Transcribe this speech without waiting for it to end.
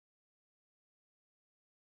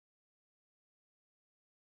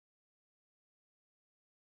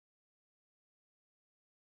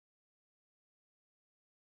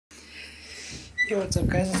Hey, what's up,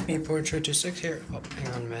 guys? It's me, Portrait26 here. Oh,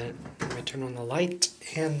 hang on a minute. Let me turn on the light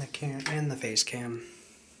and the face cam.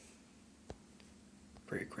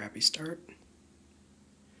 Pretty crappy start.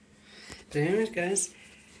 But anyways, guys,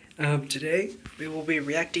 today we will be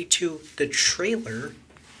reacting to the trailer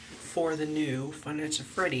for the new FNaF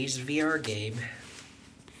Freddy's VR game.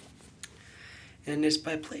 And it's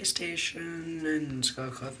by PlayStation and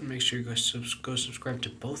Scott Clef. Make sure you go subscribe to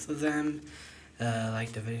both of them.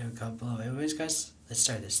 Like the video, comment below. Anyways, guys, let's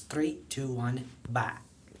start this. 3, 2, 1, bye.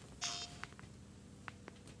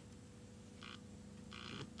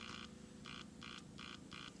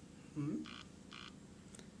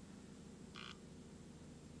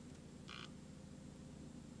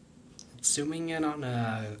 Zooming in on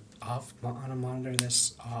a monitor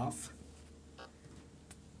that's off.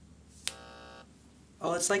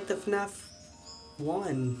 Oh, it's like the FNaF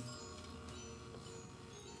 1.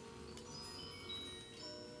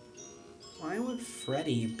 Why would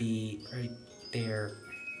Freddy be right there?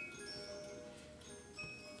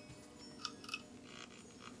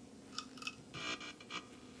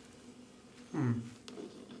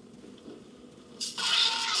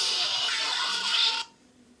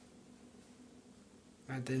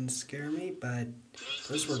 That didn't scare me, but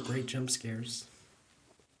those were great jump scares.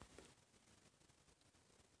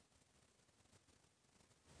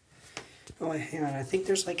 Oh, wait, hang on. I think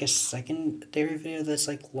there's like a secondary video that's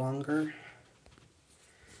like longer.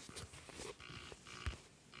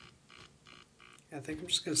 I think I'm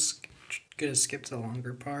just gonna skip the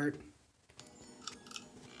longer part.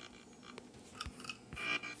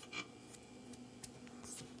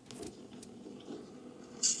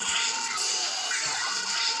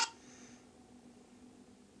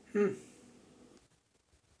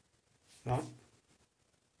 Well,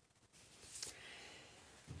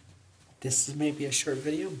 this is maybe a short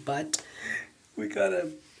video, but it's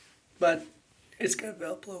gonna be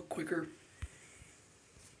uploaded quicker.